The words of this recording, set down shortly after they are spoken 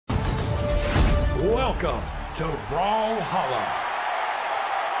Welcome to Brawlhalla.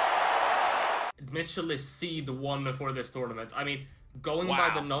 Mitchel is seed 1 for this tournament. I mean, going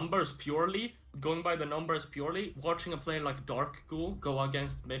by the numbers purely, watching a player like Darkgoul go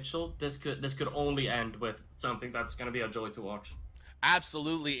against Mitchel, this could only end with something that's going to be a joy to watch.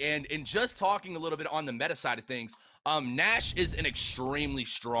 Absolutely, and just talking a little bit on the meta side of things, Nash is an extremely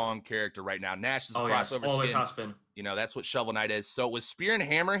strong character right now. Nash is a crossover always skin. has been. You know, that's what Shovel Knight is. So with Spear and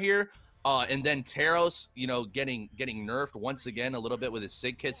Hammer here, and then Taros, you know, getting nerfed once again a little bit with his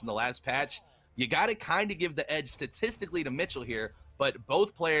Sig kits in the last patch, you got to kind of give the edge statistically to Mitchel here, but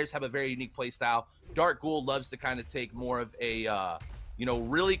both players have a very unique play style. Darkgoul loves to kind of take more of a, you know,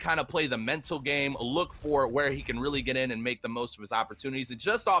 really kind of play the mental game, look for where he can really get in and make the most of his opportunities. And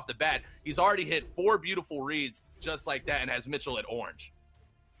just off the bat, he's already hit 4 beautiful reads just like that and has Mitchel at orange.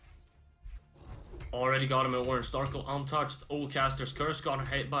 Already got him at orange. Darkgoul untouched. Old Caster's Curse got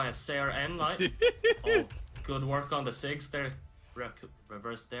hit by a Sair End Light. Oh, good work on the Sigs there.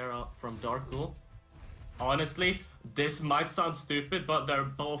 Reverse there from Darkgoul. Honestly, this might sound stupid, but they're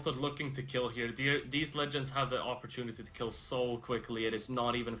both looking to kill here. These legends have the opportunity to kill so quickly, it is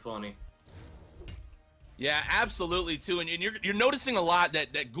not even funny. Yeah, absolutely, too. And you're noticing a lot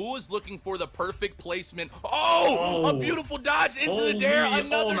that Ghoul is looking for the perfect placement. Oh! A beautiful dodge into the dare.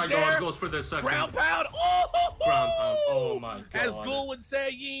 Another oh my dare. God, goes for the second. Ground pound. Oh! Ground pound. Oh my God. As Ghoul would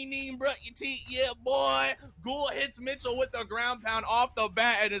say, you ain't even brush your teeth yet, boy. Ghoul hits Mitchel with the ground pound off the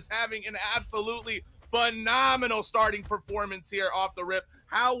bat and is having an absolutely phenomenal starting performance here off the rip.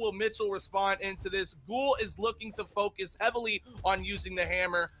 How will Mitchel respond into this? Ghoul is looking to focus heavily on using the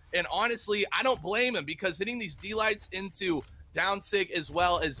hammer. And honestly, I don't blame him because hitting these D-lights into down sig as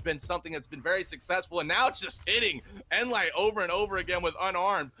well has been something that's been very successful. And now it's just hitting Endlight over and over again with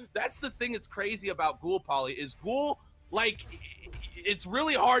unarmed. That's the thing that's crazy about Ghoul, Polly, is Ghoul, like, it's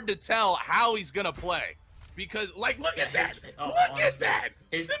really hard to tell how he's going to play. Because, like, look at that. Look at that.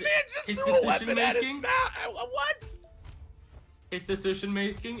 The man just threw a weapon at his mouth. What? His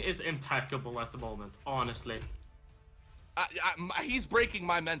decision-making is impeccable at the moment, honestly. He's breaking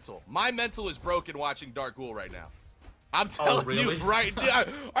my mental. My mental is broken watching Darkgoul right now. I'm telling you right now.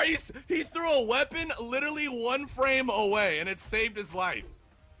 He threw a weapon literally 1 frame away, and it saved his life.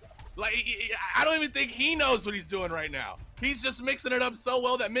 Like, I don't even think he knows what he's doing right now. He's just mixing it up so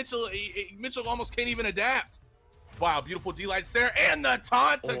well that Mitchel almost can't even adapt. Wow, beautiful D-lights there, and the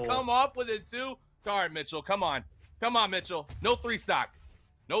taunt to come off with it too. All right, Mitchel, come on. Come on, Mitchel. No 3 stock.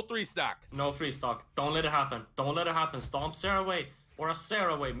 No 3 stock. No 3 stock. Don't let it happen. Don't let it happen. Stomp Sarah away or a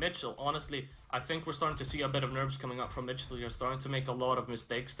Sarah away. Mitchel, honestly, I think we're starting to see a bit of nerves coming up from Mitchel. You're starting to make a lot of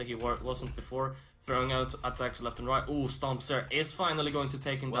mistakes that he wasn't before. Throwing out attacks left and right. Ooh, Stomp Sarah is finally going to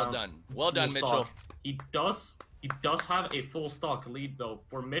take him down. Well done. Well done, Mitchel. He does have a full stock lead, though.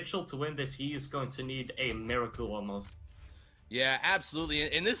 For Mitchel to win this, he is going to need a miracle almost. Yeah, absolutely.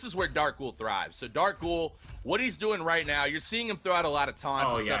 And this is where Darkgoul thrives. So Darkgoul, what he's doing right now, you're seeing him throw out a lot of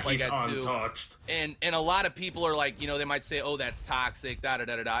taunts and stuff like that too. Untouched. And a lot of people are like, you know, they might say, oh, that's toxic,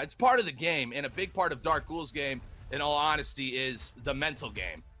 da-da-da-da-da. It's part of the game, and a big part of Darkgoul's game, in all honesty, is the mental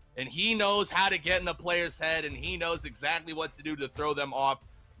game. And he knows how to get in the player's head, and he knows exactly what to do to throw them off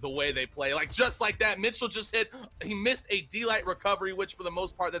the way they play. Like, just like that, Mitchel just he missed a D-light recovery, which for the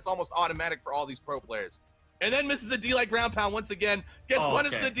most part, that's almost automatic for all these pro players. And then misses a D-light ground pound once again. Gets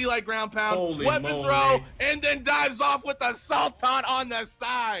punished the D-light ground pound. Holy weapon moly. throw, and then dives off with a Sultan on the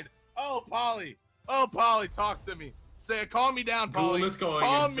side. Oh, Polly. Oh, Polly, talk to me. Calm me down, Polly. Ghoul is going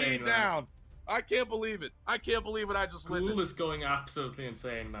calm insane, me down. I can't believe it. I can't believe what I just witnessed. Ghoul is going absolutely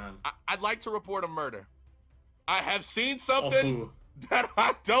insane, man. I'd like to report a murder. I have seen something that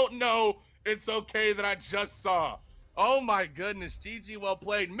I don't know. It's okay that I just saw. Oh, my goodness. GG, well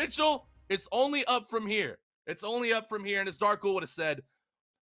played. Mitchel, it's only up from here. It's only up from here, and as Darkgoul would have said,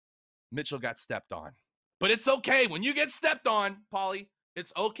 Mitchel got stepped on. But it's okay. When you get stepped on, Polly,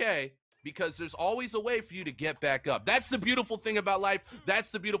 it's okay because there's always a way for you to get back up. That's the beautiful thing about life.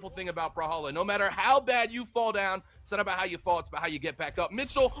 That's the beautiful thing about Brawlhalla. No matter how bad you fall down, it's not about how you fall, it's about how you get back up.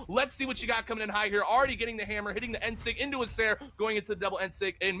 Mitchel, let's see what you got coming in high here. Already getting the hammer, hitting the end-sig into a Sair, going into the double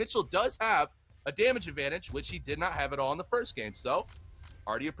end-sig, and Mitchel does have a damage advantage, which he did not have at all in the first game. So,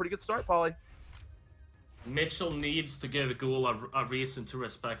 already a pretty good start, Polly. Mitchel needs to give Ghoul a reason to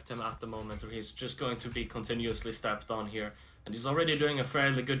respect him at the moment, or he's just going to be continuously stepped on here. And he's already doing a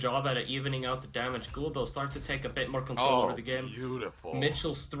fairly good job at it, evening out the damage. Ghoul, though, starts to take a bit more control over the game. Beautiful.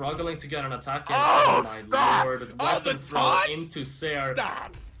 Mitchel struggling to get an attack in. Oh, my stop! lord. Oh, the Weapon throw taunt? into Sair.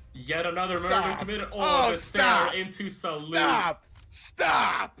 Stop! Yet another murder committed. Oh, the Sair into Salute. Stop!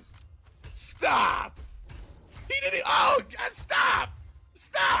 Stop! Stop! He didn't. Oh, God, stop!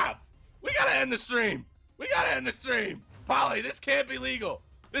 Stop! We gotta end the stream. We gotta end the stream. Polly, this can't be legal.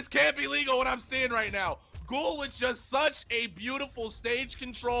 This can't be legal what I'm seeing right now. Ghoul with just such a beautiful stage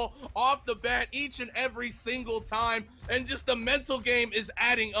control off the bat each and every single time. And just the mental game is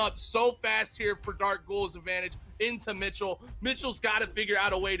adding up so fast here for Darkgoul's advantage into Mitchel. Mitchel's got to figure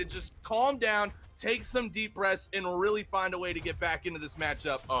out a way to just calm down, take some deep breaths, and really find a way to get back into this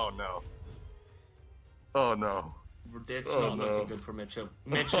matchup. Oh, no. Oh, no. It's not looking good for Mitchel.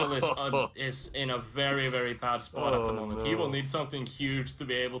 Mitchel is in a very, very bad spot at the moment. No. He will need something huge to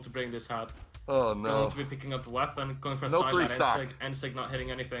be able to bring this out. Oh, no. Going to be picking up the weapon, going for a No sideline, 3-stock. Ensig not hitting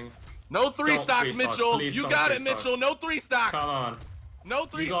anything. No 3-stock, Don't 3-stock. Mitchel. Please You don't got it, 3-stock. Mitchel. No 3-stock. Come on. No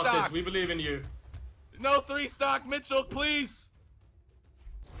You got this. 3-stock. We believe in you. No 3-stock, Mitchel, please.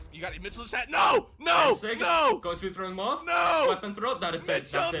 You got it, Mitchell. No, no, Ensig, no. going to be throwing him off. No. Weapon throw. That is it.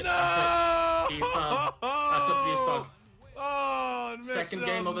 Mitchell, That's it. no. That's it. He's done. That's a 3-stock. Oh, Mitchell, Second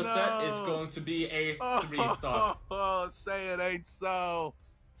game of the set is going to be a 3-stock. Oh, say it ain't so.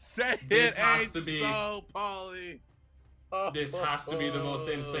 Say This it has ain't to be- so, Polly. This has to be the most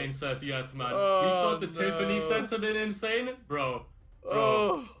insane set yet, man. We Oh, thought the no. Tiffany sets have been insane, bro.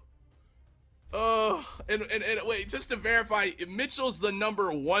 And wait, just to verify, Mitchell's the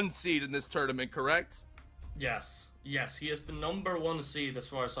 #1 seed in this tournament, correct? Yes, he is the #1 seed as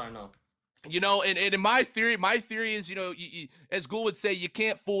far as I know. You know, and in my theory is, you know, as Ghoul would say, you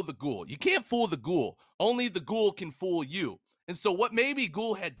can't fool the Ghoul. You can't fool the Ghoul. Only the Ghoul can fool you. And so what maybe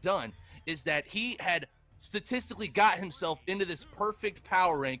Ghoul had done is that he had statistically got himself into this perfect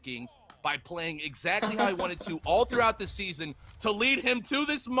power ranking by playing exactly how he wanted to all throughout the season to lead him to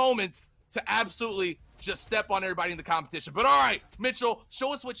this moment to absolutely just step on everybody in the competition. But all right, Mitchel,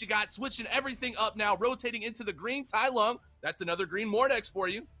 show us what you got. Switching everything up now, rotating into the green Tai Lung. That's another green Mordex for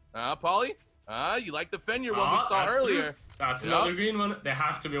you. Polly? You like the Fenrir one we saw that's earlier. true. That's another green one. They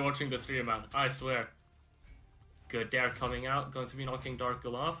have to be watching the stream, man. I swear. Good dare coming out, going to be knocking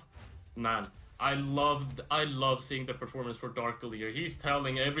Darkgoul off. Man, I love seeing the performance for Darkgoul here. He's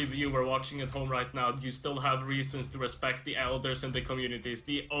telling every viewer watching at home right now, you still have reasons to respect the elders in the communities,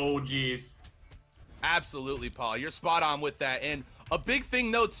 the OGs. Absolutely, Paul. You're spot on with that. And a big thing,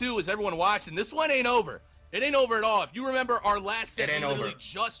 though, too, is everyone watching, this one ain't over. It ain't over at all. If you remember our last set we literally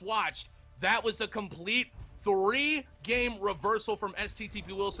just watched, that was a complete 3-game reversal from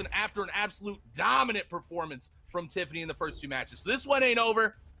STTP Wilson after an absolute dominant performance from Tiffany in the first 2 matches. So this one ain't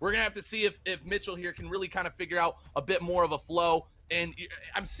over. We're going to have to see if Mitchel here can really kind of figure out a bit more of a flow. And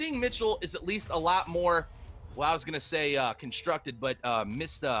I'm seeing Mitchel is at least a lot more, well, I was going to say constructed, but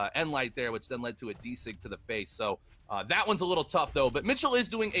missed N-Light there, which then led to a D-Sig to the face. So that one's a little tough, though. But Mitchel is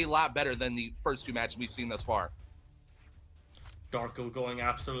doing a lot better than the first 2 matches we've seen thus far. Darkgoul going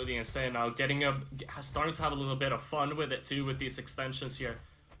absolutely insane now, starting to have a little bit of fun with it too with these extensions here.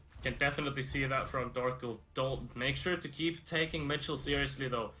 Can definitely see that from Darkgoul. Don't make sure to keep taking Mitchel seriously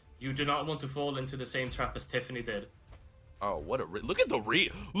though. You do not want to fall into the same trap as Tiffany did. Oh, what a look at the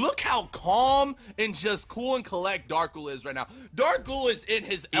look how calm and just cool and collect Darkgoul is right now. Darkgoul is in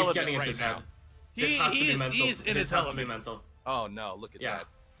his element getting into right his now. head. This has to be mental. He's in this his has element. to be mental. Oh no, look at that.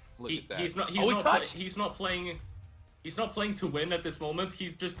 Look at that. He's not playing to win at this moment.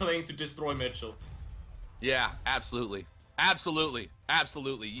 He's just playing to destroy Mitchel. Yeah, absolutely. Absolutely.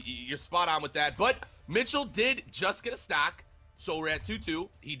 You're spot on with that. But Mitchel did just get a stock, so we're at 2-2.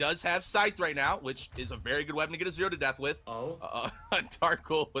 He does have Scythe right now, which is a very good weapon to get a 0 to death with. Oh.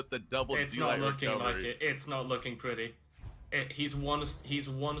 Darkgoul with the double It's not looking like it. It's not looking pretty. He's one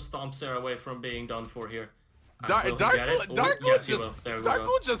stomp Sarah away from being done for here. Darkgoul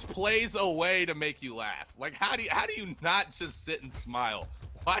just plays a way to make you laugh. Like, how do you not just sit and smile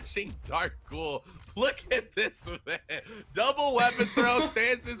watching Darkgoul? Look at this man. Double weapon throw,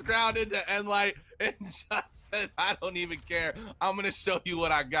 stands his ground into N-Light, and just says, I don't even care. I'm gonna show you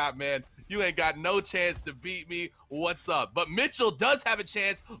what I got, man. You ain't got no chance to beat me. What's up? But Mitchel does have a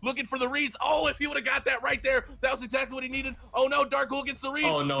chance, looking for the reads. Oh, if he would have got that right there, that was exactly what he needed. Oh no, Darkgoul gets the read.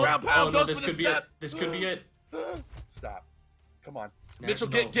 Oh no, Ground pound, goes this for could the be step. it. This could be it. Stop. Come on. No,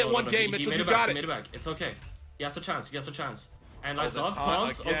 Mitchel, get one game, Mitchel. You got it. He made it back. It's okay. He has a chance. And lights the off, taunt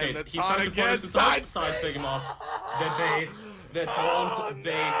taunts. again, Okay, the he taunt tried to again, punish the taunt, side him off. The taunt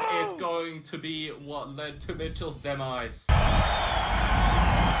bait is going to be what led to Mitchel's demise.